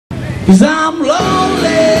'cause I'm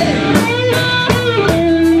lonely,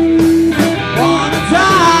 wanna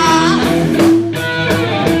die,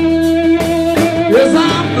 'cause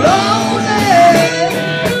I'm lonely,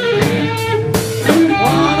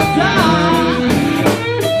 wanna die.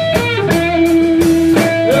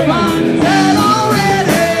 If I'm dead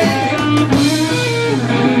already,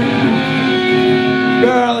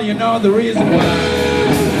 girl, you know the reason why.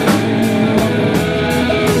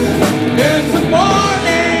 It's the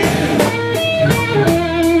morning,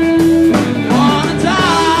 wanna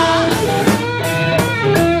die.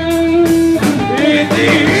 In the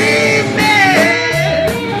evening,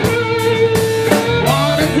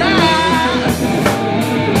 wanna die.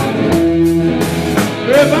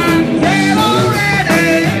 If I'm dead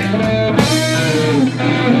already,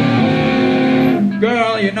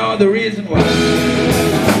 girl, you know the reason why.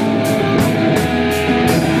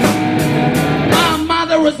 My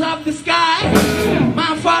mother was of the sky,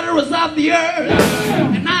 my father was of the earth,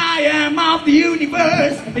 and I am of the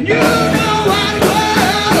universe, and you know what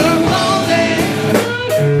I'm lonely,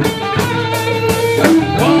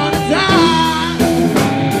 wanna die.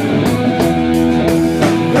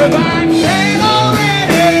 If I'm dead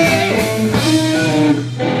already,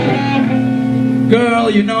 girl,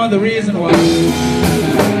 you know the reason why.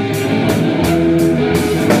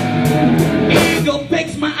 Eagle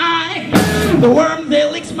picks my eye, the worm they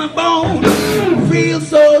licks my bone. Feel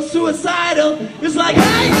so suicidal, it's like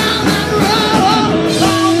hanging out on the road.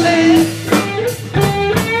 Lonely,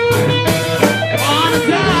 wanna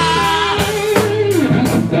die.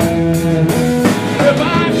 If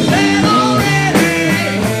I'm dead already,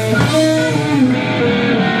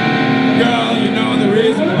 girl, you know the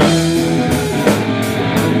reason why.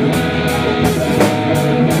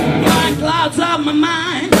 Black clouds of my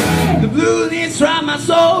mind, the blue leaves from my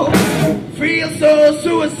soul. Feel so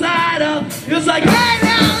suicidal, it's like hey!